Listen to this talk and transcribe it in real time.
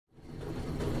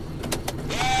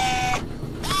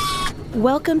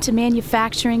Welcome to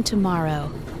Manufacturing Tomorrow,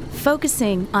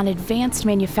 focusing on advanced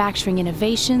manufacturing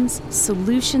innovations,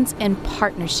 solutions, and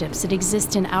partnerships that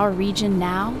exist in our region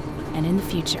now and in the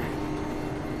future.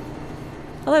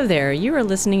 Hello there. You are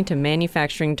listening to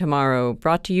Manufacturing Tomorrow,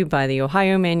 brought to you by the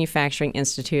Ohio Manufacturing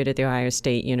Institute at The Ohio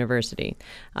State University.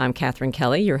 I'm Catherine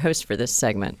Kelly, your host for this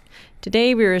segment.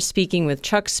 Today we are speaking with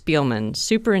Chuck Spielman,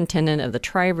 Superintendent of the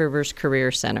Tri-Rivers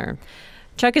Career Center.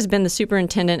 Chuck has been the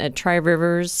superintendent at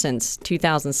Tri-Rivers since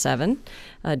 2007.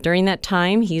 During that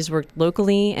time, he's worked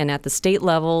locally and at the state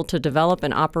level to develop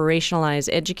and operationalize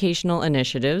educational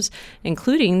initiatives,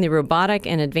 including the Robotic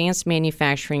and Advanced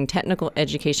Manufacturing Technical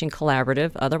Education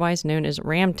Collaborative, otherwise known as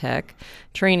RAMTech,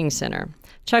 Training Center.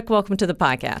 Chuck, welcome to the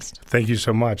podcast. Thank you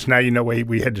so much. Now you know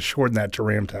we had to shorten that to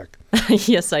RAMTech.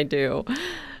 Yes, I do.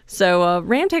 So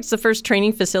RAMTech's the first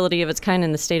training facility of its kind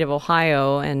in the state of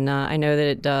Ohio, and I know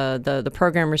that the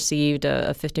program received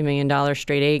a $50 million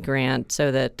straight A grant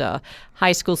so that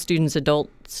high school students, adult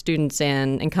students,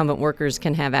 and incumbent workers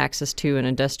can have access to an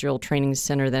industrial training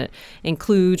center that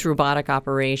includes robotic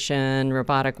operation,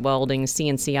 robotic welding,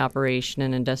 CNC operation,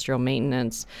 and industrial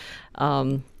maintenance.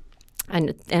 And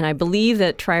I believe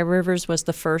that Tri-Rivers was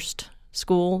the first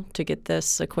school to get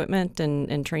this equipment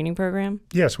and training program?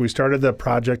 Yes, we started the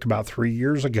project about 3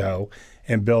 years ago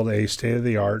and built a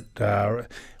state-of-the-art,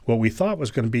 what we thought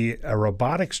was going to be a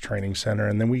robotics training center.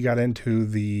 And then we got into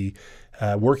the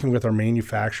working with our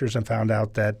manufacturers and found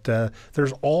out that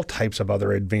there's all types of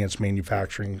other advanced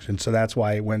manufacturing. And so that's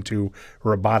why it went to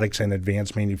Robotics and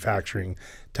Advanced Manufacturing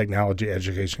Technology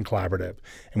Education Collaborative.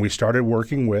 And we started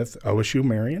working with OSU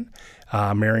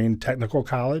Marion Technical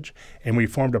College, and we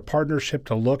formed a partnership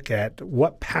to look at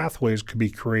what pathways could be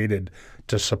created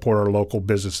to support our local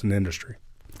business and industry.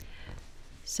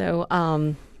 So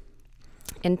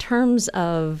in terms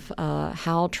of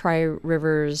how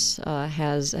Tri-Rivers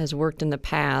has worked in the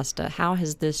past, how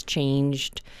has this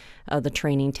changed the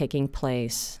training taking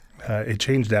place? It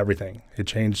changed everything. It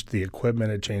changed the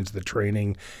equipment. It changed the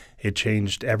training. It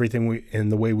changed everything in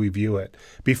the way we view it.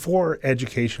 Before,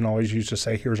 education always used to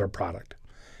say, here's our product.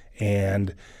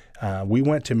 And we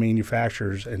went to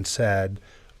manufacturers and said,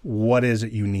 what is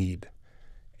it you need?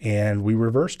 And we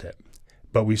reversed it.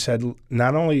 But we said,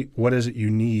 not only what is it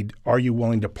you need, are you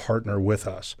willing to partner with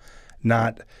us?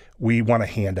 Not, we want a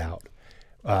handout.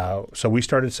 So we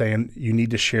started saying, you need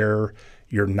to share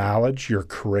your knowledge, your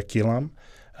curriculum,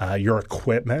 your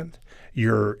equipment,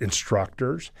 your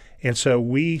instructors. And so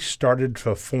we started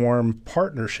to form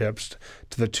partnerships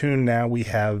to the tune now we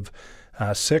have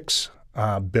 $6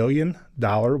 billion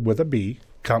with a B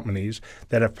companies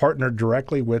that have partnered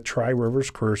directly with Tri-Rivers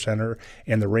Career Center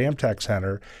and the RAMTech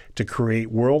Center to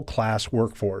create world-class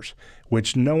workforce,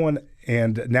 which no one,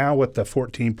 and now with the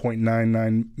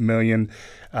 $14.99 million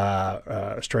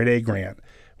straight A grant,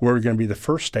 we're going to be the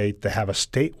first state to have a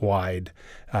statewide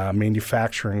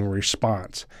manufacturing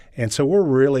response. And so we're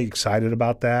really excited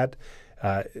about that.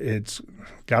 It's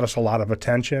got us a lot of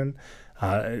attention.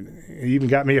 It even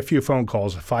got me a few phone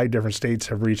calls. 5 different states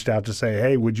have reached out to say,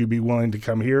 hey, would you be willing to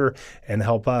come here and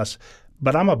help us?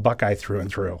 But I'm a Buckeye through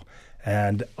and through.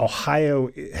 And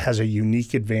Ohio has a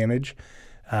unique advantage.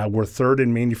 We're third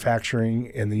in manufacturing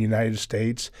in the United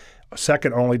States,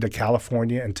 second only to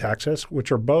California and Texas,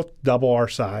 which are both double our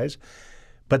size.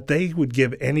 But they would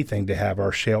give anything to have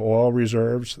our shale oil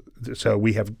reserves, so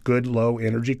we have good low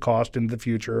energy cost in the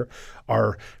future.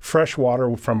 Our fresh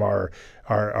water from our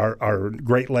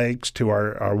Great Lakes to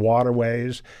our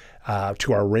waterways,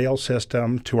 to our rail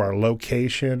system, to our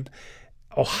location.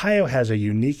 Ohio has a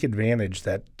unique advantage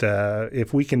that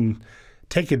if we can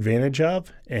take advantage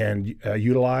of and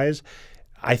utilize,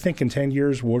 I think in 10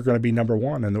 years we're going to be number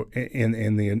one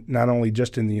in the not only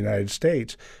just in the United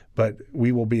States, but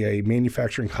we will be a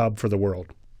manufacturing hub for the world.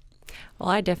 Well,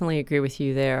 I definitely agree with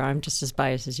you there. I'm just as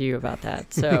biased as you about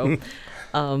that. So,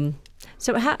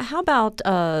 so how about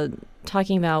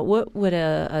talking about what would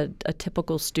a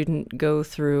typical student go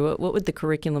through? What would the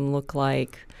curriculum look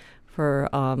like for,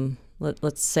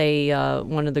 let's say,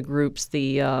 one of the groups,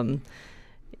 the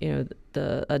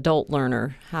adult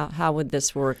learner? How would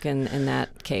this work in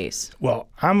that case? Well,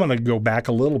 I'm going to go back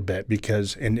a little bit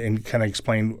because and kind of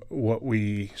explain what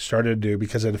we started to do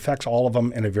because it affects all of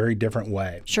them in a very different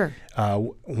way. Sure.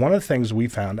 One of the things we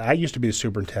found, I used to be a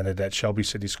superintendent at Shelby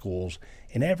City Schools,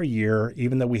 and every year,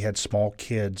 even though we had small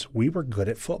kids, we were good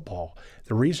at football.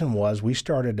 The reason was we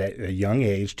started at a young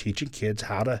age teaching kids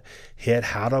how to hit,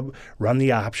 how to run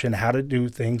the option, how to do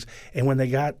things, and when they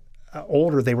got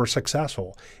older, they were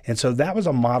successful. And so that was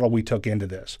a model we took into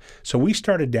this. So we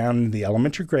started down in the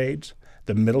elementary grades,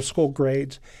 the middle school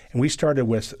grades. And we started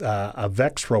with a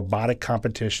VEX robotic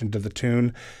competition to the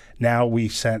tune. Now we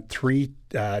sent 3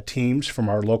 teams from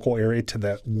our local area to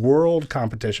the world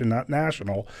competition, not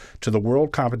national, to the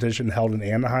world competition held in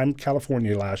Anaheim,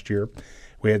 California last year.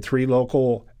 We had 3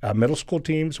 local middle school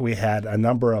teams. We had a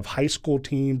number of high school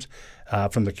teams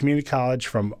from the community college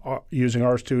from using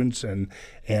our students,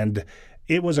 and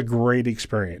it was a great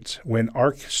experience. When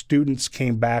our students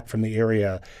came back from the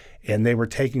area and they were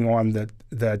taking on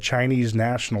the Chinese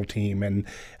national team, and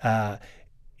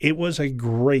it was a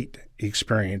great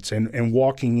experience. And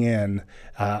walking in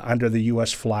under the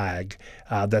U.S. flag,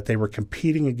 that they were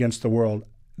competing against the world,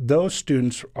 those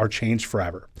students are changed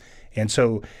forever. And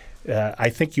so I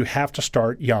think you have to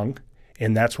start young,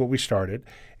 and that's what we started.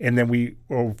 And then we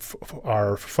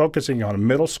are focusing on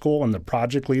middle school and the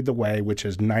Project Lead the Way, which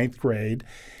is 9th grade,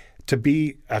 to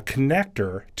be a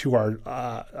connector to our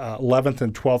 11th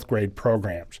and 12th grade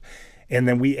programs. And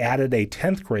then we added a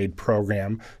 10th grade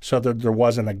program so that there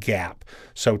wasn't a gap.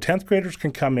 So 10th graders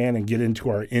can come in and get into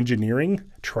our engineering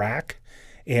track,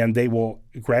 and they will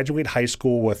graduate high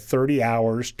school with 30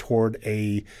 hours toward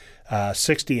a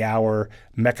 60-hour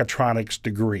mechatronics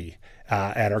degree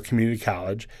at our community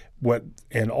college.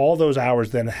 And all those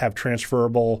hours then have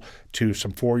transferable to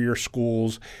some 4-year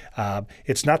schools.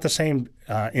 It's not the same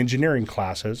engineering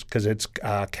classes because it's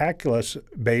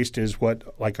calculus-based is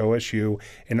what like OSU,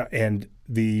 and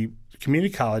the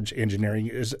community college engineering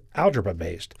is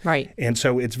algebra-based. Right. And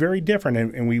so it's very different,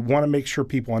 and we want to make sure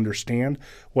people understand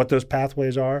what those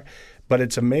pathways are. But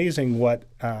it's amazing what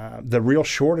the real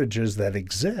shortages that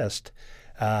exist,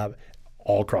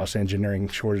 all across engineering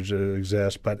shortages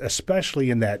exist, but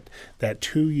especially in that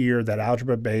 2-year, that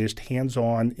algebra-based,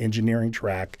 hands-on engineering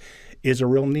track is a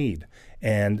real need.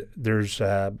 And there's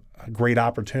a great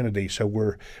opportunity. So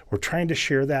we're trying to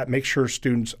share that, make sure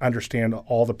students understand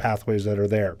all the pathways that are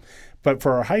there. But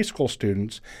for our high school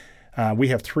students, we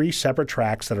have 3 separate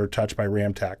tracks that are touched by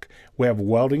Ramtech. We have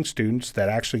welding students that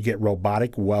actually get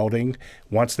robotic welding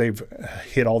once they've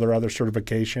hit all their other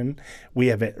certification. We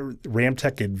have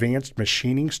Ramtech advanced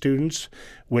machining students,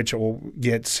 which will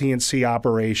get CNC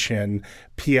operation,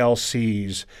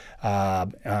 PLCs,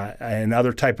 and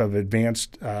other type of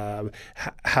advanced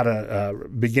how to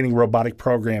beginning robotic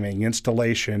programming,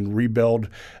 installation, rebuild,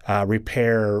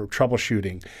 repair,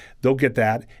 troubleshooting. They'll get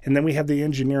that. And then we have the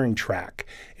engineering track.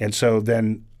 And so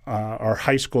then our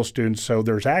high school students, so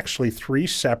there's actually 3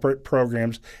 separate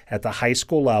programs at the high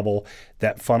school level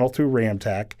that funnel through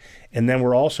Ramtech. And then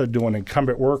we're also doing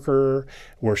incumbent worker.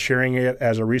 We're sharing it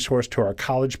as a resource to our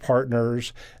college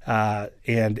partners.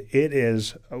 And it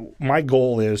is, my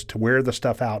goal is to wear the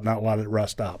stuff out, not let it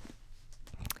rust up.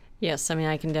 Yes, I mean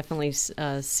I can definitely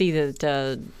see that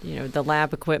the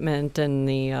lab equipment and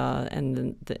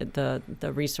the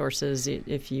resources.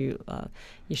 If you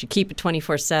should keep it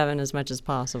 24/7 as much as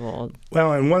possible.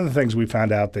 Well, and one of the things we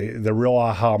found out, the real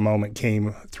aha moment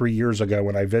came 3 years ago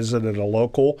when I visited a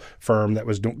local firm that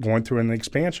was going through an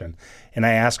expansion, and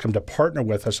I asked them to partner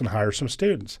with us and hire some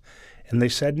students, and they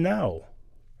said no.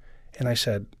 And I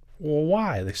said, well,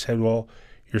 why? They said, well,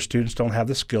 your students don't have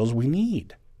the skills we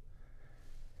need.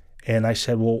 And I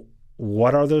said, well,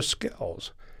 what are those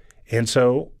skills? And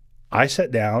so I sat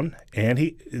down, and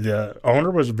the owner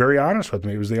was very honest with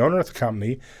me. It was the owner of the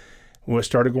company who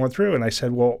started going through. And I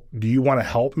said, well, do you want to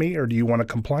help me or do you want to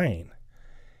complain?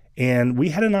 And we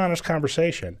had an honest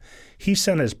conversation. He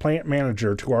sent his plant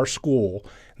manager to our school,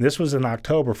 and this was in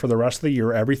October, for the rest of the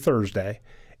year, every Thursday,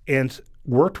 and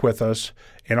worked with us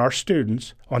and our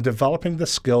students on developing the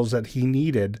skills that he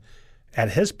needed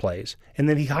at his place. And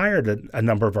then he hired a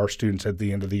number of our students at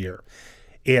the end of the year.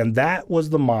 And that was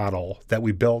the model that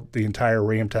we built the entire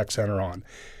Ramtech Center on.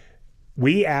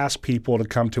 We asked people to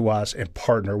come to us and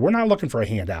partner. We're not looking for a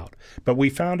handout, but we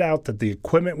found out that the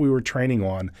equipment we were training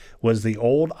on was the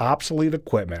old obsolete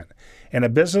equipment, and a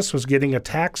business was getting a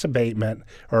tax abatement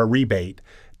or a rebate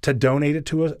to donate it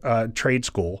to a trade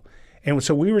school. And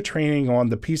so we were training on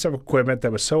the piece of equipment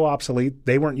that was so obsolete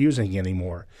they weren't using it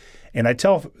anymore. And I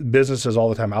tell businesses all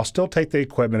the time, I'll still take the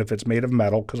equipment if it's made of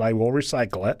metal because I will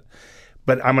recycle it,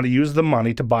 but I'm going to use the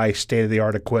money to buy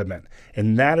state-of-the-art equipment.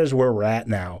 And that is where we're at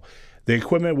now. The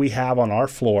equipment we have on our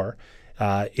floor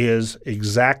is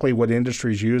exactly what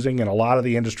industry is using, and a lot of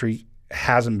the industry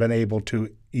hasn't been able to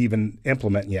even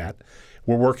implement yet.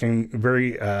 We're working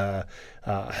very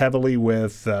heavily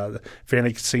with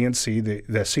Fanuc CNC.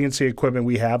 The CNC equipment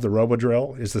we have, the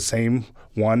RoboDrill, is the same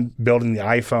one building the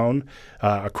iPhone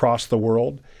across the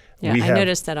world. Yeah, I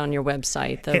noticed that on your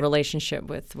website, the relationship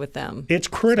with them. It's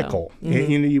critical. So,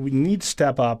 mm-hmm. You need to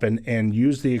step up and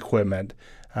use the equipment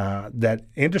that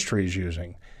industry is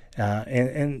using.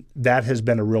 And that has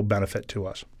been a real benefit to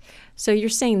us. So you're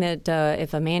saying that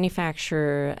if a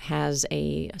manufacturer has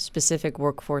a specific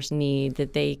workforce need,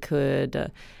 that they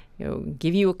could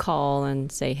give you a call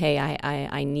and say, hey,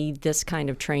 I need this kind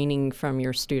of training from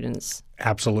your students.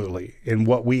 Absolutely. And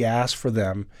what we ask for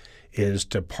them is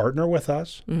to partner with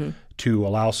us, to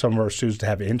allow some of our students to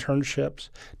have internships,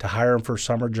 to hire them for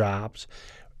summer jobs.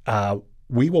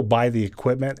 We will buy the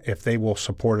equipment if they will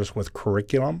support us with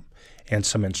curriculum and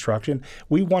some instruction.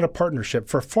 We want a partnership.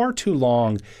 For far too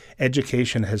long,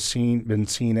 education has been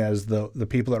seen as the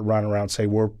people that run around say,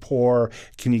 we're poor,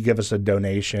 can you give us a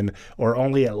donation? Or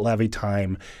only at levy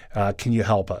time, can you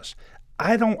help us?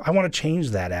 I want to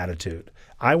change that attitude.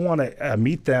 I want to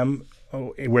meet them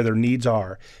where their needs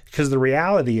are. Because the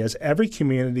reality is every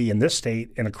community in this state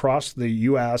and across the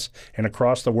U.S. and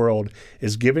across the world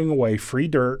is giving away free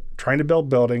dirt, trying to build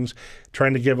buildings,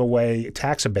 trying to give away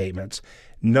tax abatements.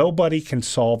 Nobody can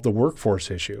solve the workforce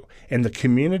issue. And the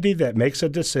community that makes a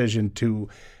decision to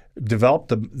develop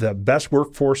the best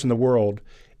workforce in the world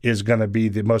is going to be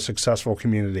the most successful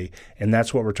community. And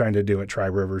that's what we're trying to do at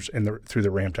Tri-Rivers through the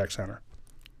Ramtech Center.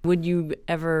 Would you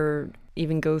ever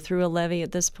even go through a levy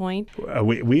at this point?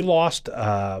 We lost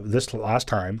this last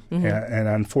time, and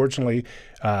unfortunately,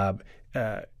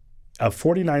 of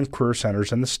 49 career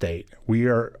centers in the state, we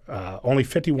are only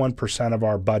 51% of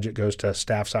our budget goes to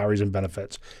staff salaries and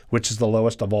benefits, which is the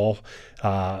lowest of all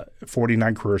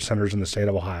 49 career centers in the state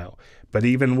of Ohio. But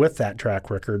even with that track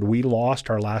record, we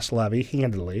lost our last levy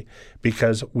handily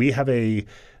because we have a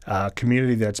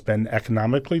community that's been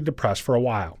economically depressed for a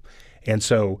while. And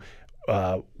so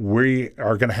we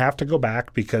are going to have to go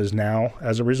back because now,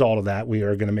 as a result of that, we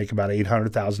are going to make about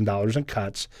 $800,000 in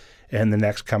cuts in the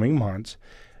next coming months.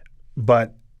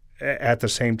 But at the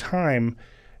same time,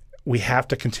 we have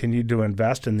to continue to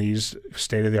invest in these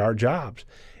state-of-the-art jobs.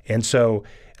 And so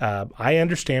I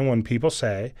understand when people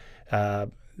say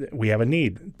we have a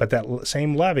need, but that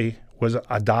same levy was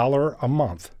 $1 a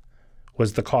month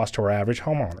was the cost to our average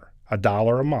homeowner,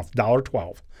 $1 a month,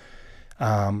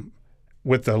 $1.12.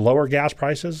 With the lower gas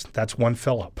prices, that's one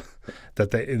fill-up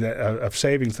of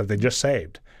savings that they just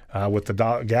saved with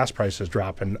the gas prices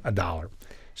dropping $1.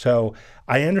 So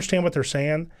I understand what they're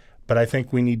saying, but I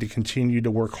think we need to continue to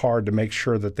work hard to make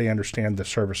sure that they understand the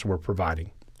service we're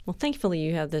providing. Well, thankfully,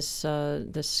 you have this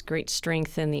great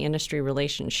strength in the industry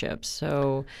relationships.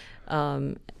 So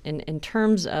in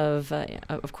terms of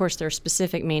course, there are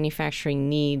specific manufacturing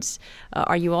needs.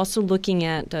 Are you also looking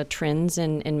at trends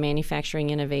in manufacturing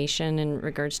innovation in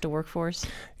regards to workforce?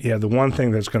 Yeah, the one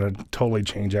thing that's going to totally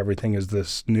change everything is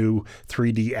this new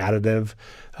 3D additive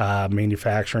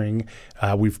manufacturing.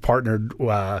 We've partnered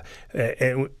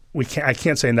and I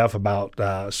can't say enough about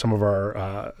some of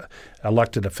our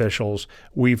elected officials.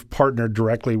 We've partnered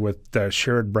directly with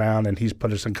Sherrod Brown, and he's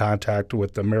put us in contact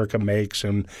with America Makes,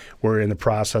 and we're in the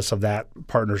process of that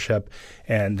partnership.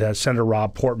 And Senator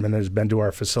Rob Portman has been to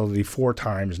our facility 4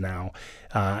 times now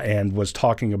and was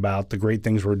talking about the great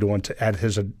things we're doing at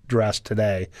his address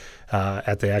today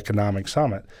at the Economic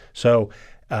Summit. So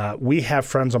we have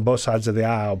friends on both sides of the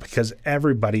aisle because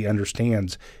everybody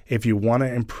understands if you want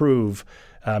to improve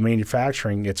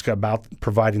manufacturing, it's about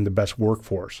providing the best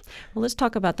workforce. Well, let's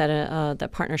talk about that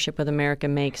partnership with America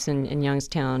Makes in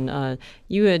Youngstown.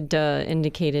 You had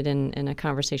indicated in a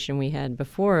conversation we had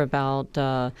before about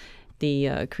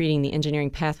creating the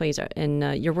engineering pathways,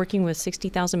 and you're working with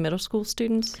 60,000 middle school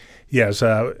students? Yes.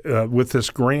 With this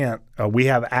grant, we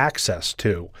have access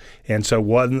to. And so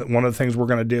one of the things we're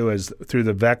going to do is through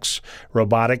the VEX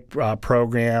robotic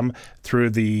program, through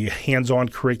the hands-on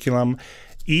curriculum,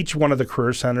 each one of the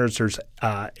career centers, there's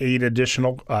 8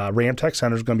 additional Ramtech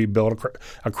centers going to be built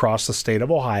across the state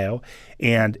of Ohio.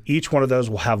 And each one of those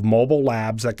will have mobile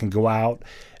labs that can go out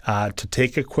to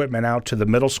take equipment out to the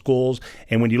middle schools.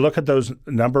 And when you look at those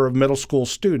number of middle school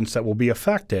students that will be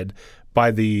affected by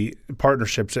the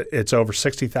partnerships, it's over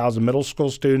 60,000 middle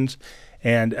school students.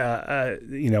 And,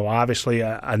 obviously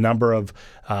a number of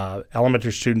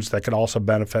elementary students that could also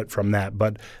benefit from that.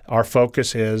 But our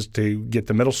focus is to get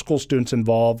the middle school students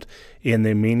involved in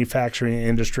the manufacturing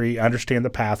industry, understand the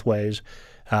pathways,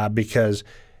 because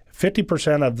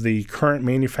 50% of the current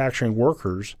manufacturing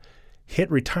workers hit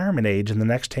retirement age in the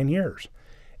next 10 years.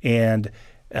 And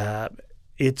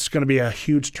it's going to be a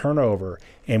huge turnover,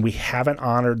 and we haven't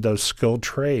honored those skilled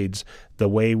trades the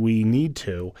way we need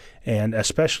to, and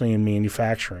especially in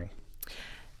manufacturing.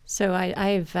 So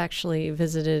I've actually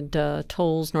visited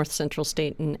Tolles, North Central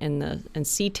State, and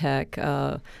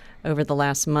CTEC over the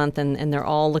last month, and they're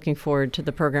all looking forward to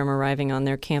the program arriving on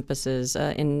their campuses.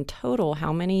 In total,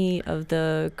 how many of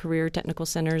the career technical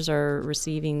centers are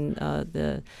receiving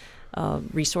the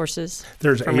resources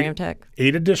There's from Ramtech?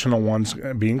 8 additional ones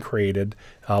being created,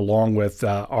 along with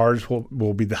ours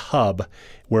will be the hub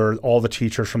where all the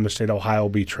teachers from the state of Ohio will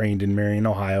be trained in Marion,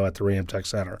 Ohio at the Ramtech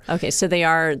Center. Okay, so they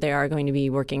are going to be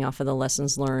working off of the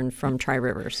lessons learned from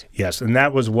Tri-Rivers. Yes, and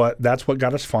that's what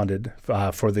got us funded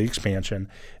for the expansion.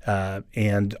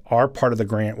 And our part of the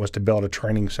grant was to build a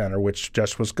training center, which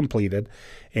just was completed.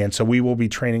 And so we will be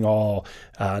training all,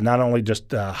 not only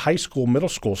just high school, middle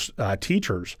school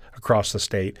teachers across the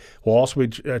state. We'll also be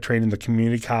training the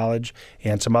community college,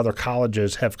 and some other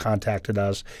colleges have contacted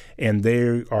us, and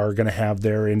they are going to have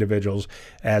their individuals.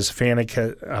 As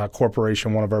Fanuc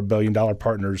Corporation, one of our billion-dollar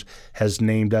partners, has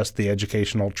named us the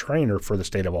educational trainer for the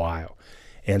state of Ohio.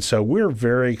 And so we're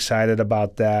very excited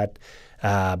about that.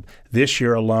 This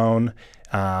year alone,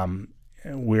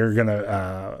 we're going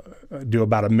to do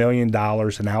about $1 million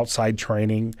in outside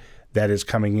training that is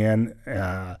coming in.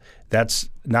 That's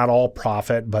not all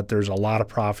profit, but there's a lot of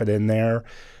profit in there.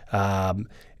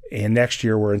 And next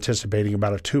year, we're anticipating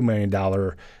about a $2 million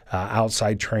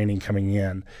outside training coming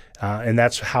in. And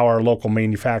that's how our local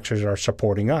manufacturers are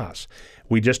supporting us.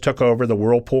 We just took over the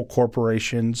Whirlpool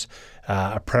Corporation's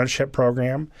apprenticeship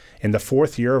program. In the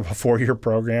 4th year of a 4-year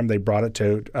program, they brought it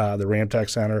to the Ramtech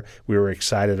Center. We were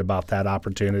excited about that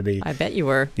opportunity. I bet you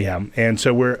were. Yeah, and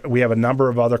so we have a number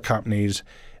of other companies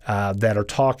that are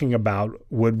talking about,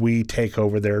 would we take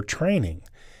over their training?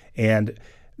 And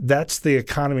that's the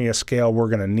economy of scale we're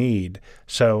going to need.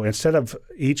 So instead of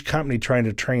each company trying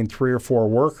to train 3 or 4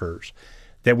 workers,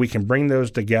 that we can bring those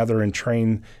together and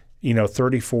train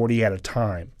 30, 40 at a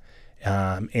time.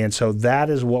 And so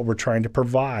that is what we're trying to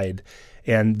provide.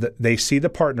 And they see the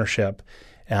partnership.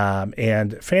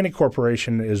 And Fanuc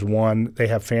Corporation is one. They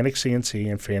have Fanuc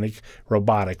CNC and Fanuc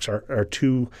Robotics are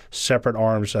 2 separate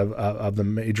arms of the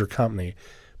major company.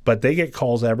 But they get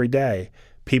calls every day,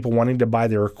 people wanting to buy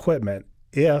their equipment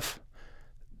if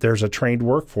there's a trained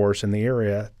workforce in the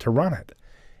area to run it.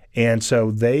 And so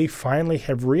they finally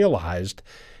have realized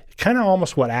kind of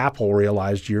almost what Apple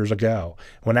realized years ago.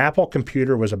 When Apple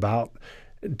Computer was about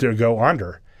to go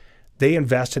under, they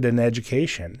invested in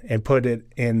education and put it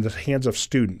in the hands of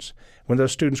students. When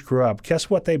those students grew up, guess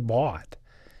what they bought?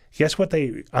 Guess what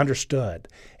they understood?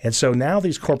 And so now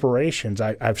these corporations,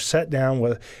 I've sat down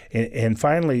with, and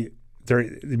finally,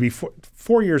 before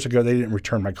 4 years ago, they didn't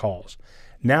return my calls.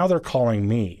 Now they're calling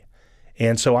me.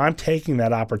 And so I'm taking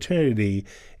that opportunity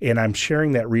and I'm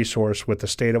sharing that resource with the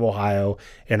state of Ohio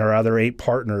and our other 8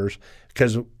 partners,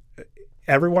 because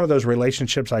every one of those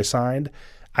relationships I signed,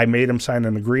 I made them sign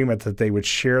an agreement that they would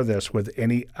share this with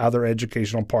any other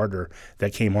educational partner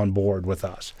that came on board with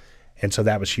us. And so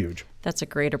that was huge. That's a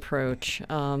great approach.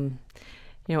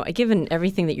 Given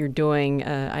everything that you're doing,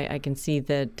 I can see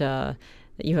that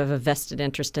you have a vested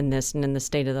interest in this and in the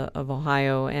state of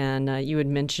Ohio. And you had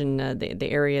mentioned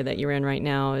the area that you're in right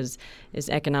now is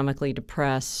economically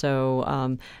depressed.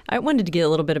 So I wanted to get a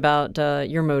little bit about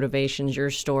your motivations, your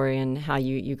story, and how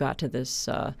you got to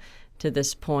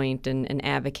this point and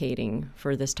advocating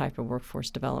for this type of workforce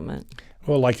development.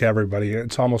 Well, like everybody,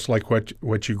 it's almost like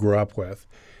what you grew up with.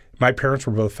 My parents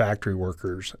were both factory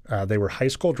workers. They were high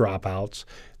school dropouts.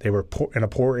 They were in a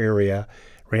poor area,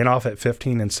 ran off at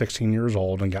 15 and 16 years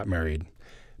old and got married.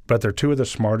 But they're 2 of the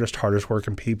smartest, hardest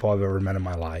working people I've ever met in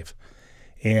my life.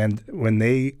 And when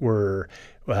they were,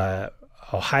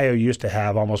 Ohio used to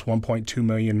have almost 1.2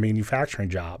 million manufacturing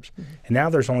jobs. Mm-hmm. And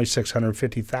now there's only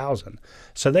 650,000.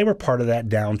 So they were part of that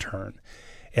downturn.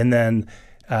 And then,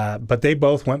 but they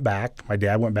both went back. My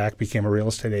dad went back, became a real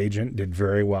estate agent, did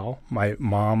very well. My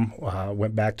mom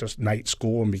went back to night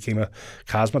school and became a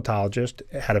cosmetologist,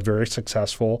 had a very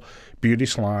successful beauty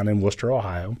salon in Worcester,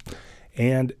 Ohio,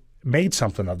 and made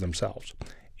something of themselves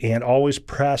and always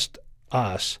pressed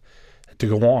us to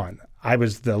go on. I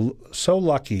was so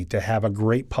lucky to have a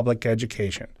great public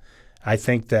education. I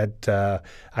think that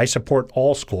I support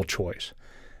all school choice,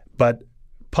 but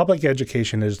public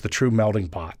education is the true melting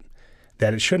pot.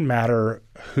 That it shouldn't matter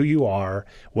who you are,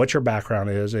 what your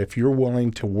background is. If you're willing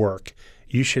to work,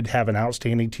 you should have an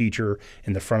outstanding teacher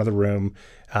in the front of the room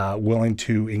willing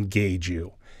to engage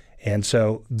you. And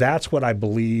so that's what I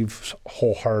believe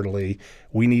wholeheartedly.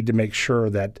 We need to make sure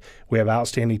that we have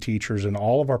outstanding teachers in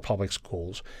all of our public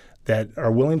schools that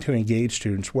are willing to engage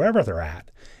students wherever they're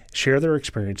at, share their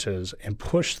experiences, and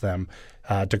push them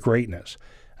to greatness.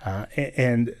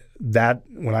 And that,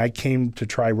 when I came to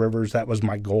Tri-Rivers, that was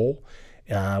my goal.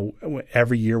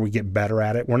 Every year we get better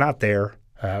at it. We're not there.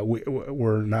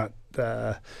 We're not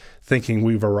thinking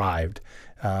we've arrived.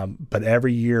 But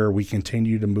every year we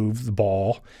continue to move the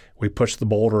ball. We push the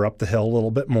boulder up the hill a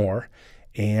little bit more.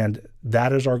 And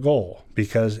that is our goal,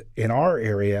 because in our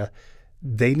area,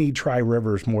 they need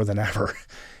Tri-Rivers more than ever.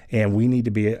 And we need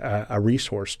to be a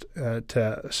resource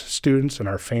to students and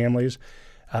our families.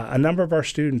 A number of our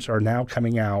students are now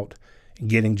coming out and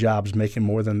getting jobs making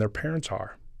more than their parents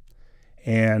are.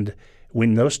 And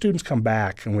when those students come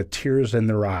back and with tears in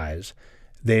their eyes,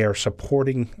 they are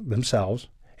supporting themselves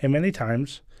and many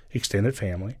times extended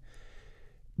family.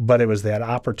 But it was that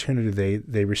opportunity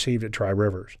they received at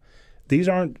Tri-Rivers. These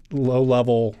aren't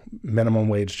low-level minimum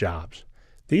wage jobs.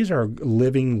 These are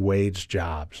living wage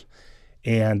jobs.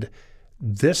 And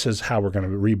this is how we're going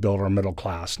to rebuild our middle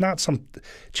class, not some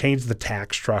change the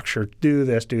tax structure, do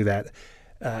this, do that.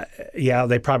 Yeah,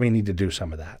 they probably need to do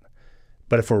some of that.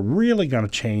 But if we're really going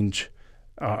to change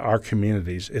our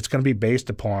communities, it's going to be based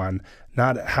upon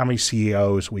not how many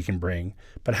CEOs we can bring,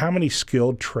 but how many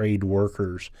skilled trade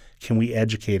workers can we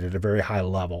educate at a very high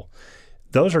level.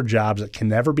 Those are jobs that can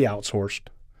never be outsourced,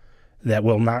 that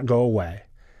will not go away.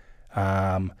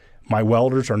 My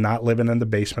welders are not living in the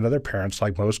basement of their parents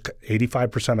like most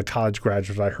 85% of college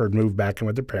graduates I heard move back in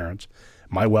with their parents.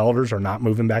 My welders are not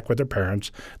moving back with their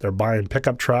parents. They're buying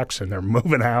pickup trucks and they're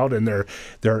moving out and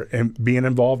they're being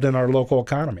involved in our local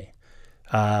economy.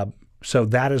 So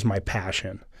that is my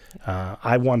passion.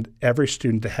 I want every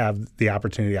student to have the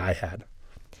opportunity I had.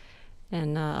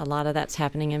 And a lot of that's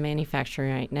happening in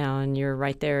manufacturing right now, and you're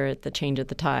right there at the change of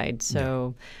the tide.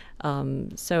 So,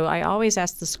 so I always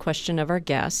ask this question of our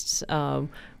guests: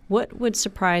 what would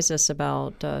surprise us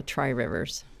about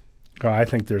Tri-Rivers? Oh, I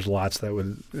think there's lots that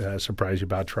would surprise you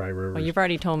about Tri-Rivers. Well, you've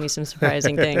already told me some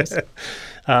surprising things.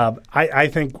 I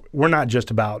think we're not just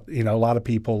about, a lot of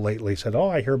people lately said, oh,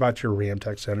 I hear about your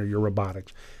Ramtech Center, your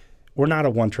robotics. We're not a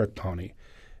one-trick pony.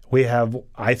 We have,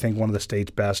 I think, one of the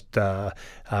state's best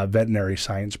veterinary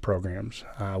science programs.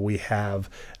 We have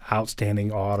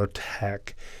outstanding auto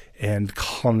tech and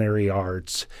culinary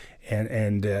arts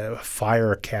and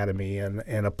fire academy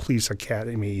and a police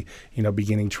academy,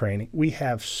 beginning training. We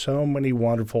have so many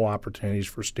wonderful opportunities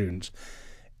for students.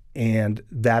 And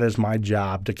that is my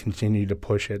job to continue to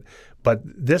push it. But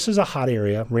this is a hot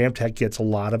area. Ramtech gets a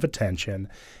lot of attention.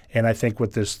 And I think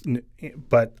with this,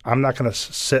 but I'm not going to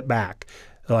sit back.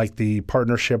 Like the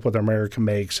partnership with American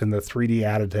Makes and the 3D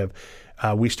additive.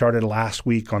 We started last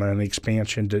week on an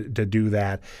expansion to do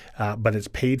that, but it's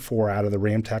paid for out of the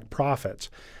Ramtech profits.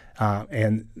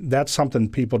 And that's something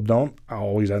people don't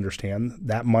always understand.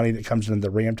 That money that comes into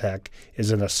the Ramtech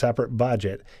is in a separate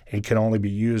budget and can only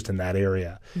be used in that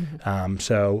area. Mm-hmm.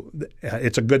 So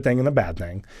it's a good thing and a bad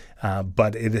thing,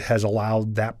 but it has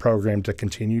allowed that program to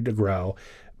continue to grow.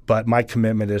 But my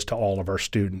commitment is to all of our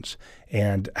students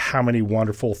and how many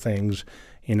wonderful things,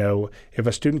 if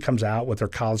a student comes out with their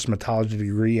cosmetology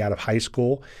degree out of high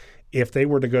school, if they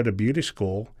were to go to beauty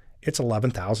school, it's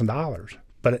 $11,000.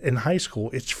 But in high school,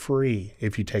 it's free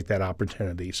if you take that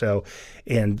opportunity. So,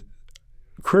 and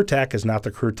career tech is not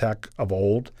the career tech of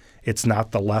old. It's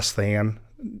not the less than,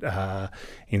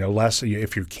 less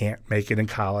if you can't make it in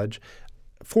college.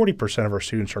 40% of our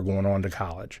students are going on to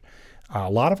college. A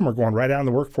lot of them are going right out in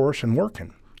the workforce and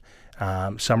working.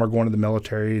 Some are going to the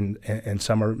military and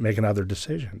some are making other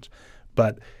decisions.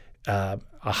 But a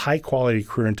high-quality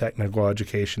career and technical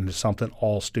education is something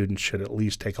all students should at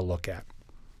least take a look at.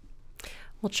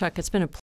 Well, Chuck, it's been a